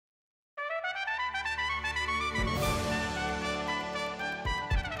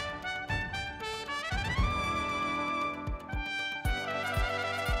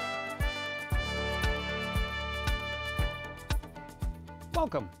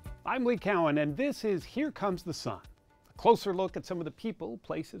Welcome. I'm Lee Cowan, and this is Here Comes the Sun, a closer look at some of the people,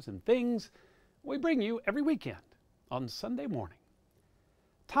 places, and things we bring you every weekend on Sunday morning.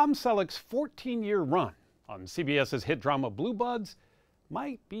 Tom Selleck's 14-year run on CBS's hit drama Blue Bloods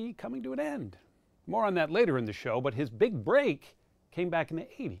might be coming to an end. More on that later in the show, but his big break came back in the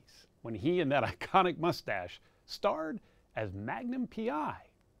 80s when he and that iconic mustache starred as Magnum P.I.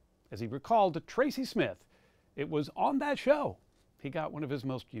 As he recalled to Tracy Smith, it was on that show he got one of his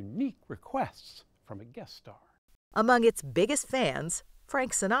most unique requests from a guest star. Among its biggest fans,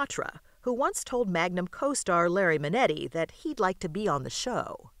 Frank Sinatra, who once told Magnum co-star Larry Manetti that he'd like to be on the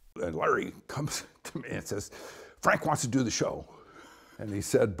show. And Larry comes to me and says, Frank wants to do the show. And he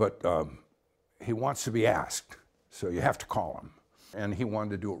said, but he wants to be asked, so you have to call him. And he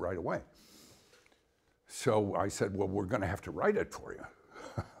wanted to do it right away. So I said, well, we're going to have to write it for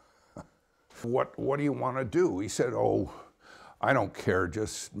you. What do you want to do? He said, oh, I don't care,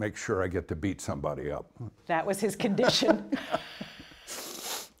 just make sure I get to beat somebody up. That was his condition.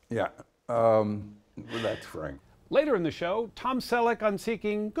 Yeah, that's Frank. Later in the show, Tom Selleck on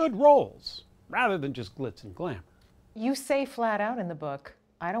seeking good roles rather than just glitz and glamour. You say flat out in the book,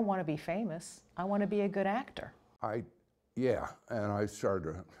 I don't want to be famous, I want to be a good actor. Yeah, and I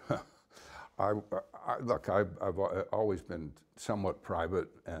started, look, I've always been somewhat private,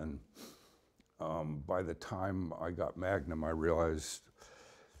 and by the time I got Magnum, I realized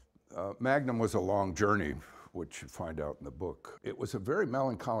Magnum was a long journey, which you find out in the book. It was a very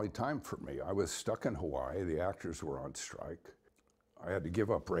melancholy time for me. I was stuck in Hawaii, the actors were on strike. I had to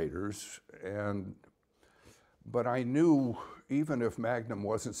give up Raiders, but I knew even if Magnum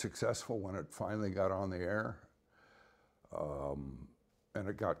wasn't successful when it finally got on the air, and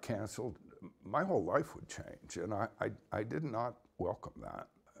it got canceled, my whole life would change, and I did not welcome that.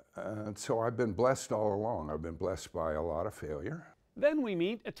 And so I've been blessed all along. I've been blessed by a lot of failure. Then we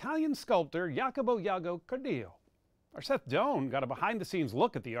meet Italian sculptor Jacopo Cardillo. Our Seth Doane got a behind-the-scenes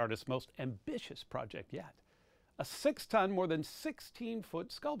look at the artist's most ambitious project yet, a 6-ton, more than 16-foot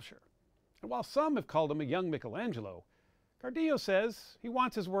sculpture. And while some have called him a young Michelangelo, Cardillo says he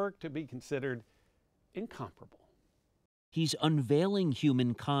wants his work to be considered incomparable. He's unveiling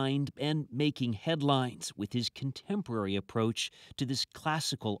humankind and making headlines with his contemporary approach to this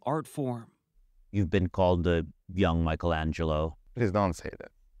classical art form. You've been called the young Michelangelo. Please don't say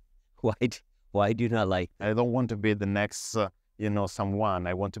that. Why do you not like that? I don't want to be the next, someone.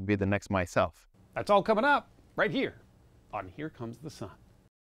 I want to be the next myself. That's all coming up right here on Here Comes the Sun.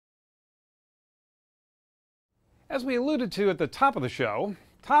 As we alluded to at the top of the show,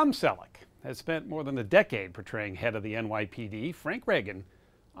 Tom Selleck has spent more than a decade portraying head of the NYPD, Frank Reagan,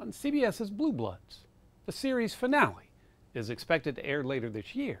 on CBS's Blue Bloods. The series finale is expected to air later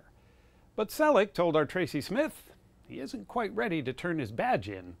this year. But Selleck told our Tracy Smith he isn't quite ready to turn his badge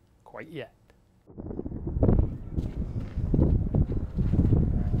in quite yet.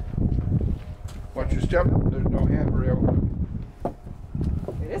 Watch your step, there's no handrail.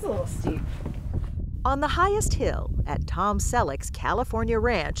 It is a little steep. On the highest hill at Tom Selleck's California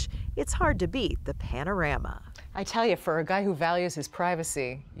ranch, it's hard to beat the panorama. I tell you, for a guy who values his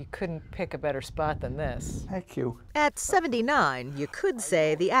privacy, you couldn't pick a better spot than this. Thank you. At 79, you could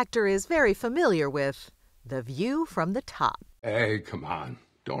say the actor is very familiar with the view from the top. Hey, come on.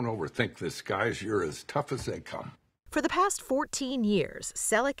 Don't overthink this, guys. You're as tough as they come. For the past 14 years,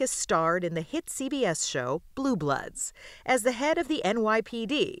 Selleck has starred in the hit CBS show Blue Bloods as the head of the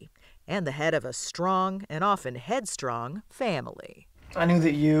NYPD and the head of a strong and often headstrong family. I knew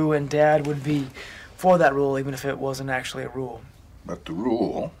that you and Dad would be for that rule, even if it wasn't actually a rule. But the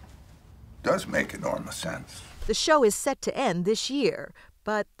rule does make enormous sense. The show is set to end this year,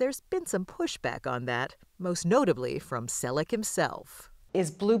 but there's been some pushback on that, most notably from Selleck himself. Is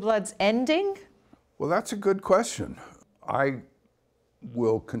Blue Bloods ending? Well, that's a good question. I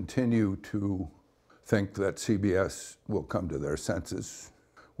will continue to think that CBS will come to their senses.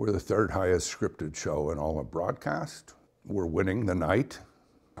 We're the third highest scripted show in all of broadcast. We're winning the night.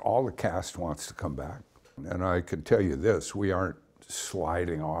 All the cast wants to come back. And I can tell you this, we aren't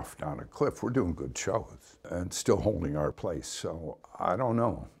sliding off down a cliff. We're doing good shows and still holding our place. So I don't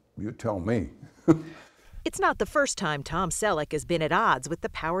know. You tell me. It's not the first time Tom Selleck has been at odds with the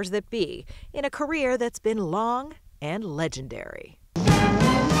powers that be in a career that's been long and legendary.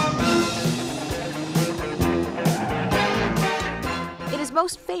 In his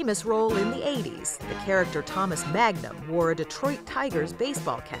most famous role in the 80s, the character Thomas Magnum wore a Detroit Tigers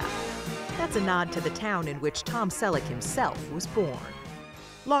baseball cap. That's a nod to the town in which Tom Selleck himself was born.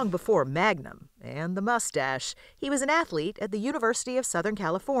 Long before Magnum, and the mustache. He was an athlete at the University of Southern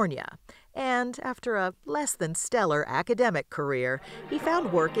California. And after a less than stellar academic career, he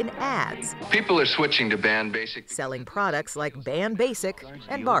found work in ads. People are switching to Band Basic. Selling products like Band Basic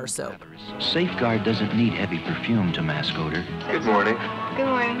and bar soap. Safeguard doesn't need heavy perfume to mask odor. Good morning. Good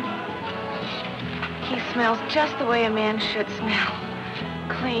morning. He smells just the way a man should smell.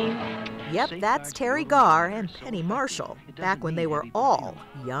 Clean. Yep, that's Terry Garr and Penny Marshall, back when they were all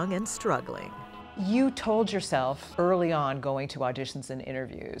young and struggling. You told yourself early on going to auditions and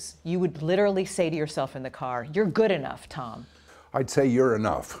interviews, you would literally say to yourself in the car, "You're good enough, Tom." I'd say you're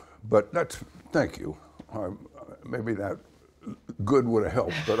enough, but thank you. Maybe that good would have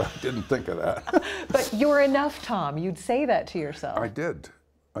helped, but I didn't think of that. But you're enough, Tom. You'd say that to yourself. I did.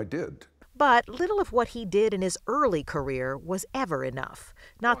 But little of what he did in his early career was ever enough.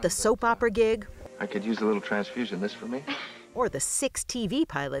 Not the soap opera gig. I could use a little transfusion. This for me? Or the 6 TV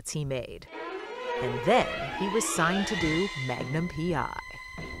pilots he made. And then he was signed to do Magnum P.I.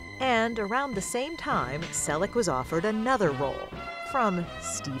 And around the same time, Selleck was offered another role from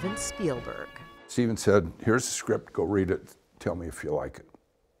Steven Spielberg. Steven said, here's the script, go read it, tell me if you like it,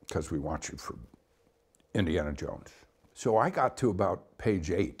 because we want you for Indiana Jones. So I got to about page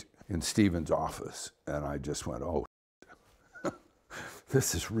 8 in Steven's office, and I just went, oh,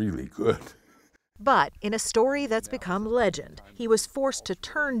 this is really good. But in a story that's become legend, he was forced to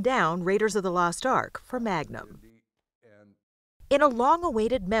turn down Raiders of the Lost Ark for Magnum. In a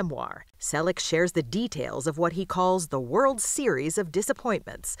long-awaited memoir, Selleck shares the details of what he calls the World Series of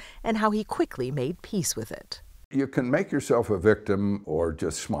disappointments and how he quickly made peace with it. You can make yourself a victim or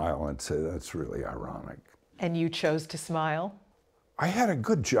just smile and say, that's really ironic. And you chose to smile? I had a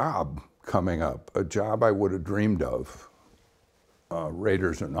good job coming up, a job I would have dreamed of,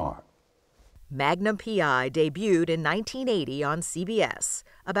 Raiders or not. Magnum P.I. debuted in 1980 on CBS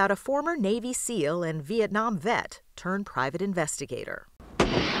about a former Navy SEAL and Vietnam vet turned private investigator.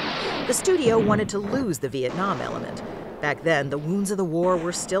 The studio wanted to lose the Vietnam element. Back then, the wounds of the war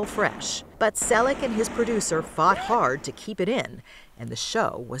were still fresh, but Selleck and his producer fought hard to keep it in, and the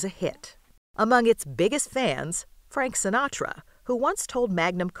show was a hit. Among its biggest fans, Frank Sinatra, who once told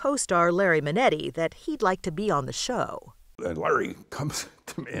Magnum co-star Larry Manetti that he'd like to be on the show. And Larry comes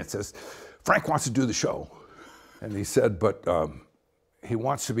to me and says, Frank wants to do the show. And he said, but he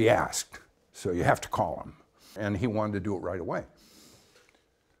wants to be asked, so you have to call him. And he wanted to do it right away.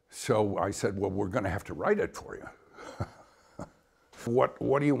 So I said, well, we're going to have to write it for you. What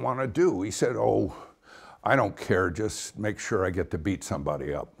do you want to do? He said, oh, I don't care, just make sure I get to beat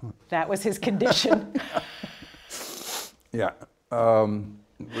somebody up. That was his condition. Yeah, well,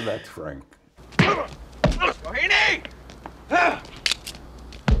 that's Frank. Rohini!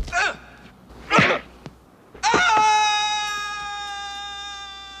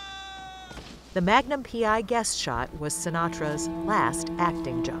 The Magnum P.I. guest shot was Sinatra's last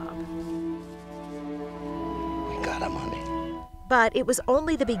acting job. We got him, honey. But it was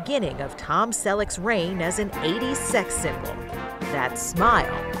only the beginning of Tom Selleck's reign as an 80s sex symbol. That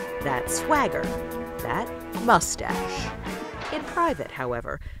smile, that swagger, that mustache. In private,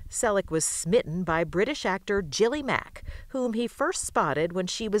 however, Selleck was smitten by British actor Gilly Mack, whom he first spotted when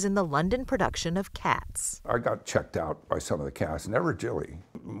she was in the London production of Cats. I got checked out by some of the cast, never Gilly.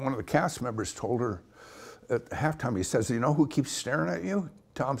 One of the cast members told her at halftime, he says, you know who keeps staring at you?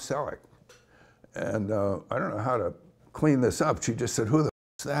 Tom Selleck. And I don't know how to clean this up. She just said, who the f***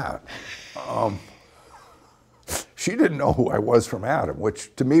 is that? She didn't know who I was from Adam,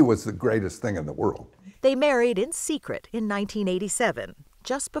 which to me was the greatest thing in the world. They married in secret in 1987,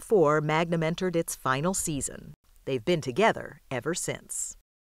 just before Magnum entered its final season. They've been together ever since.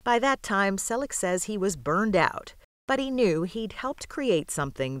 By that time, Selleck says he was burned out, but he knew he'd helped create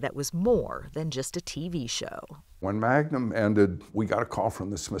something that was more than just a TV show. When Magnum ended, we got a call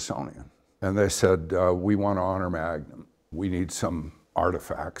from the Smithsonian, and they said, we want to honor Magnum. We need some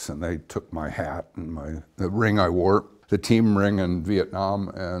artifacts, and they took my hat and the ring I wore, the team ring in Vietnam,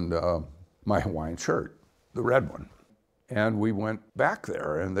 and my Hawaiian shirt, the red one. And we went back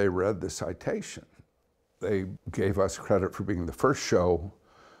there and they read the citation. They gave us credit for being the first show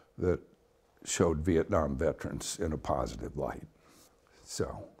that showed Vietnam veterans in a positive light.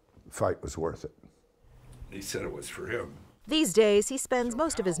 So the fight was worth it. He said it was for him. These days, he spends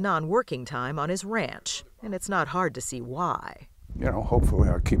most of his non-working time on his ranch, and it's not hard to see why. You know, hopefully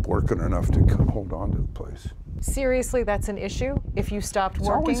I'll keep working enough to hold on to the place. Seriously, that's an issue? If you stopped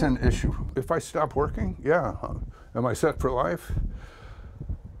working? It's always an issue. If I stop working, yeah. Am I set for life?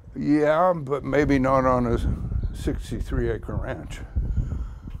 Yeah, but maybe not on a 63-acre ranch.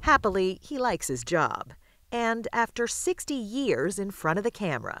 Happily, he likes his job. And after 60 years in front of the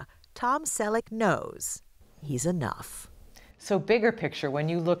camera, Tom Selleck knows he's enough. So bigger picture, when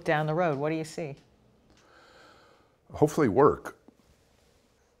you look down the road, what do you see? Hopefully work.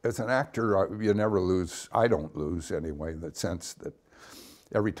 As an actor, you never lose, I don't lose anyway, in the sense that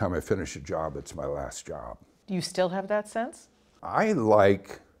every time I finish a job, it's my last job. Do you still have that sense? I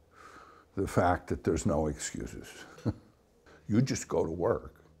like the fact that there's no excuses. You just go to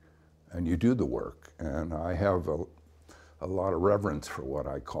work and you do the work. And I have a lot of reverence for what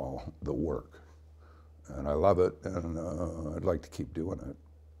I call the work. And I love it, and I'd like to keep doing it.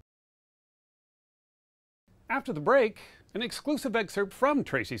 After the break, an exclusive excerpt from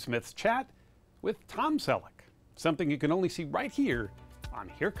Tracy Smith's chat with Tom Selleck, something you can only see right here on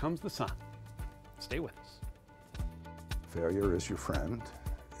Here Comes the Sun. Stay with us. Failure is your friend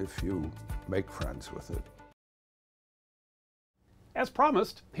if you make friends with it. As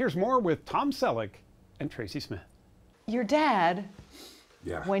promised, here's more with Tom Selleck and Tracy Smith. Your dad,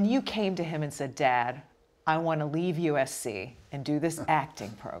 Yeah. when you came to him and said, Dad, I want to leave USC and do this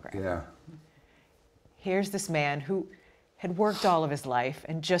acting program. Yeah. Here's this man who had worked all of his life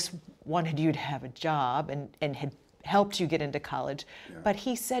and just wanted you to have a job and had helped you get into college. Yeah. But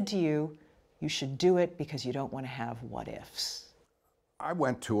he said to you, you should do it because you don't want to have what ifs. I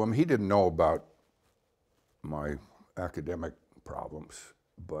went to him. He didn't know about my academic problems,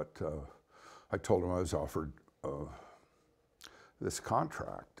 but I told him I was offered this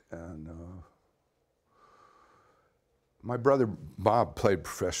contract. And my brother Bob played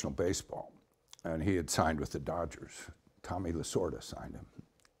professional baseball, and he had signed with the Dodgers. Tommy Lasorda signed him.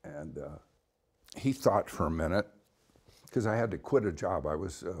 And he thought for a minute, because I had to quit a job. I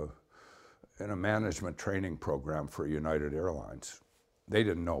was in a management training program for United Airlines. They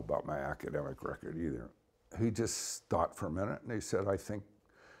didn't know about my academic record either. He just thought for a minute, and he said, I think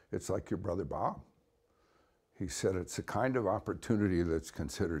it's like your brother Bob. He said, it's a kind of opportunity that's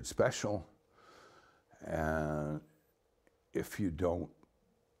considered special, and if you don't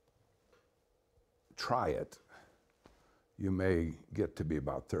try it, you may get to be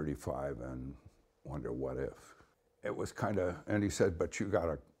about 35 and wonder what if. It was kind of, and he said, but you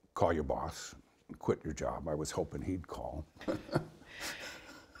gotta call your boss and quit your job. I was hoping he'd call.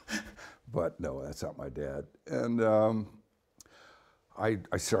 But no, that's not my dad. And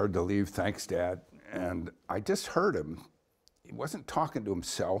I started to leave, thanks Dad, and I just heard him. He wasn't talking to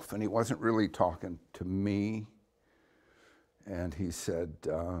himself, and he wasn't really talking to me. And he said,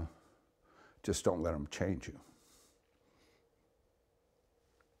 just don't let him change you.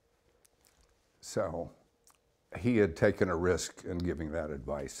 So he had taken a risk in giving that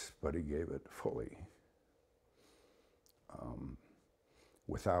advice, but he gave it fully,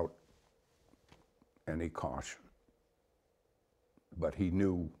 without any caution. But he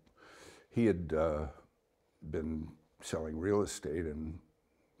knew, he had been selling real estate in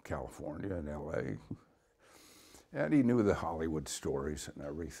California and LA, and he knew the Hollywood stories and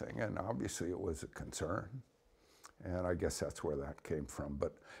everything, and obviously it was a concern. And I guess that's where that came from.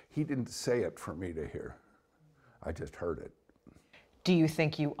 But he didn't say it for me to hear. I just heard it. Do you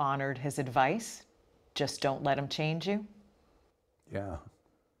think you honored his advice? Just don't let him change you? Yeah.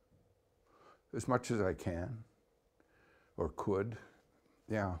 As much as I can, or could,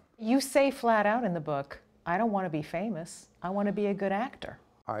 yeah. You say flat out in the book, I don't want to be famous. I want to be a good actor.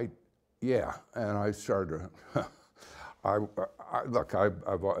 Yeah, and I started to, look,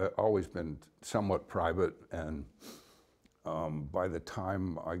 I've always been somewhat private, and by the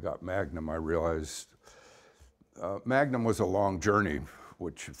time I got Magnum, I realized Magnum was a long journey,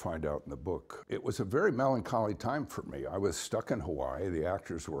 which you find out in the book. It was a very melancholy time for me. I was stuck in Hawaii. The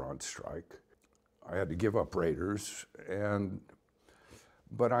actors were on strike. I had to give up Raiders,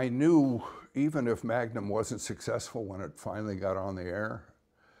 but I knew even if Magnum wasn't successful when it finally got on the air,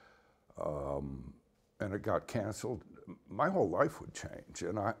 and it got canceled, my whole life would change,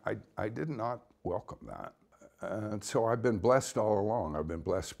 and I did not welcome that. And so I've been blessed all along. I've been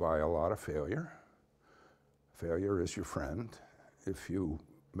blessed by a lot of failure. Failure is your friend if you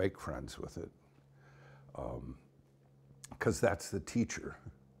make friends with it, because that's the teacher.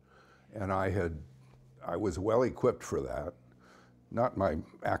 And I was well equipped for that. Not my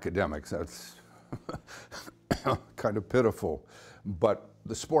academics, that's kind of pitiful, but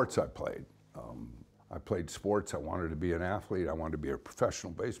the sports I played. I played sports. I wanted to be an athlete. I wanted to be a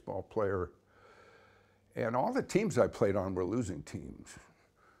professional baseball player. And all the teams I played on were losing teams.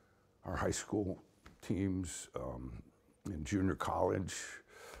 Our high school teams, in junior college,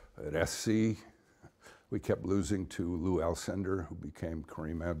 at SC, we kept losing to Lou Alcindor, who became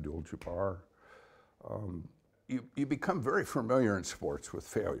Kareem Abdul-Jabbar. You become very familiar in sports with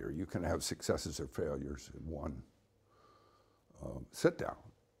failure. You can have successes or failures in one sit down.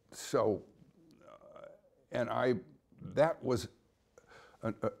 So, that was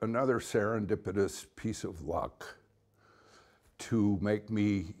another serendipitous piece of luck to make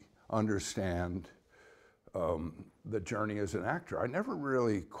me understand the journey as an actor. I never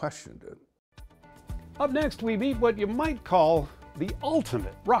really questioned it. Up next, we meet what you might call the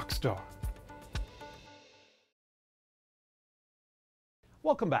ultimate rock star.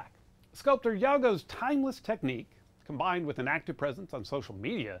 Welcome back. Sculptor Jago's timeless technique, combined with an active presence on social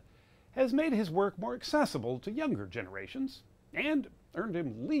media, has made his work more accessible to younger generations and earned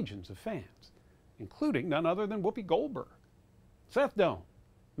him legions of fans, including none other than Whoopi Goldberg. Seth Doane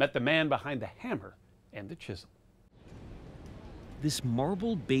met the man behind the hammer and the chisel. This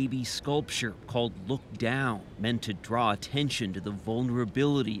marble baby sculpture called Look Down, meant to draw attention to the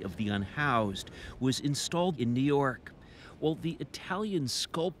vulnerability of the unhoused, was installed in New York. While the Italian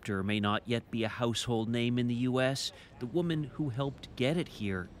sculptor may not yet be a household name in the U.S., the woman who helped get it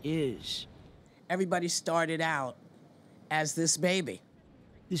here is. Everybody started out as this baby.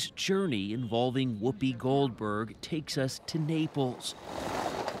 This journey involving Whoopi Goldberg takes us to Naples,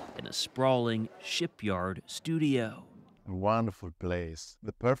 in a sprawling shipyard studio. A wonderful place,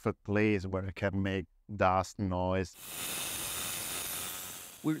 the perfect place where I can make dust, noise.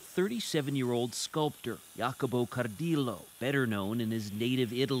 Where 37-year-old sculptor Jacopo Cardillo, better known in his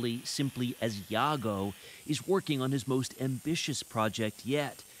native Italy simply as Jago, is working on his most ambitious project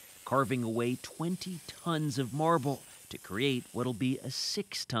yet, carving away 20 tons of marble to create what'll be a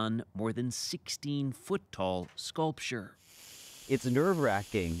 6-ton, more than 16-foot-tall sculpture. It's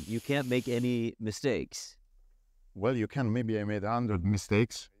nerve-wracking. You can't make any mistakes. Well, you can. Maybe I made 100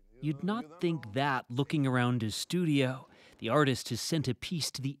 mistakes. You'd not think that looking around his studio. The artist has sent a piece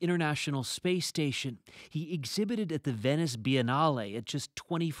to the International Space Station. He exhibited at the Venice Biennale at just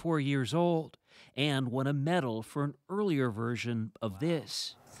 24 years old and won a medal for an earlier version of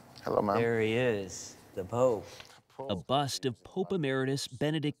this. Hello, ma'am. There he is, the Pope. A bust of Pope Emeritus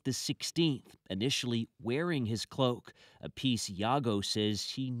Benedict XVI, initially wearing his cloak, a piece Jago says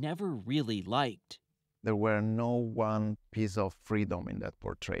he never really liked. There were no one piece of freedom in that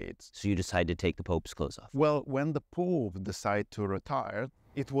portrait. So you decided to take the Pope's clothes off? Well, when the Pope decided to retire,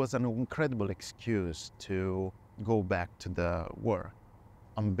 it was an incredible excuse to go back to the work,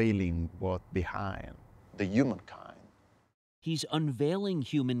 unveiling what behind the humankind. He's unveiling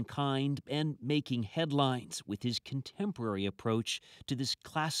humankind and making headlines with his contemporary approach to this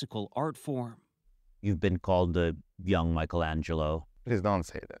classical art form. You've been called the young Michelangelo. Please don't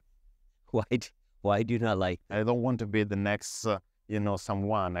say that. Why do you not like that? I don't want to be the next,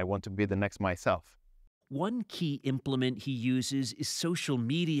 someone. I want to be the next myself. One key implement he uses is social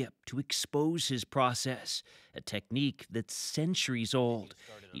media to expose his process, a technique that's centuries old.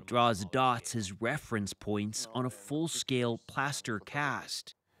 He draws dots as reference points on a full-scale plaster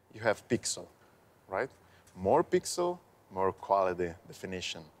cast. You have pixel, right? More pixel, more quality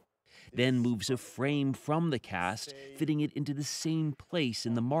definition. Then moves a frame from the cast, fitting it into the same place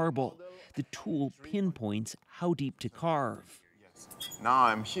in the marble. The tool pinpoints how deep to carve. Now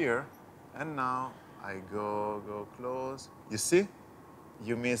I'm here, and now I go close. You see?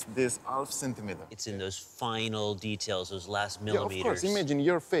 You missed this ½ centimeter. It's in those final details, those last millimeters. Yeah, of course. Imagine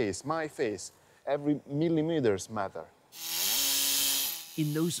your face, my face. Every millimeters matter.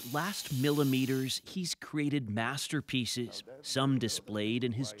 In those last millimeters, he's created masterpieces, some displayed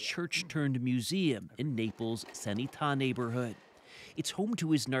in his church-turned museum in Naples' Sanità neighborhood. It's home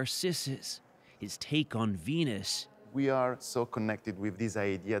to his Narcissus, his take on Venus. We are so connected with this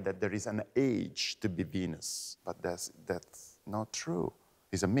idea that there is an age to be Venus, but that's not true.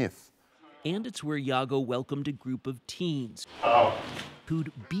 It's a myth. And it's where Jago welcomed a group of teens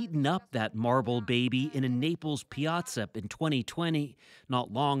who'd beaten up that marble baby in a Naples piazza in 2020,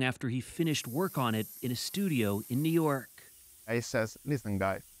 not long after he finished work on it in a studio in New York. I says, listen,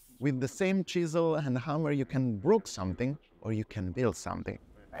 guys, with the same chisel and hammer, you can break something or you can build something.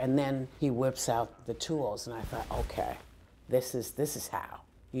 And then he whips out the tools, and I thought, okay, this is how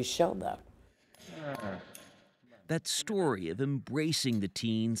you show them. That story of embracing the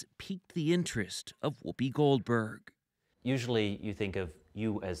teens piqued the interest of Whoopi Goldberg. Usually you think of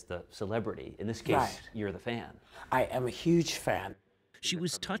you as the celebrity. In this case, right. You're the fan. I am a huge fan. She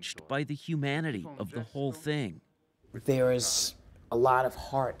was touched by the humanity of the whole thing. There is a lot of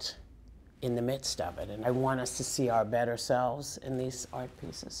heart in the midst of it, and I want us to see our better selves in these art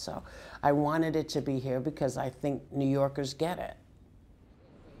pieces. So I wanted it to be here because I think New Yorkers get it.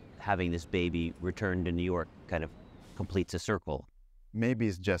 Having this baby return to New York kind of completes a circle. Maybe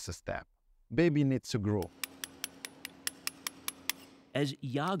it's just a step. Baby needs to grow. As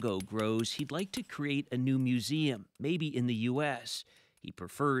Jago grows, he'd like to create a new museum, maybe in the U.S. He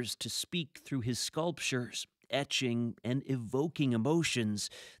prefers to speak through his sculptures, etching and evoking emotions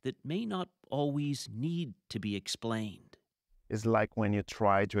that may not always need to be explained. It's like when you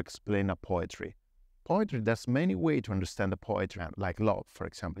try to explain a poetry. Poetry, there's many ways to understand the poetry, like love, for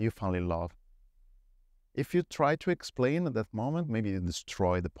example. You fall in love. If you try to explain at that moment, maybe you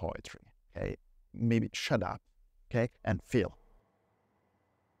destroy the poetry. Okay? Maybe shut up, okay, and feel.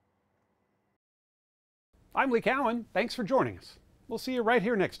 I'm Lee Cowan. Thanks for joining us. We'll see you right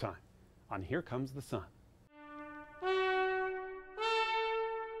here next time on Here Comes the Sun.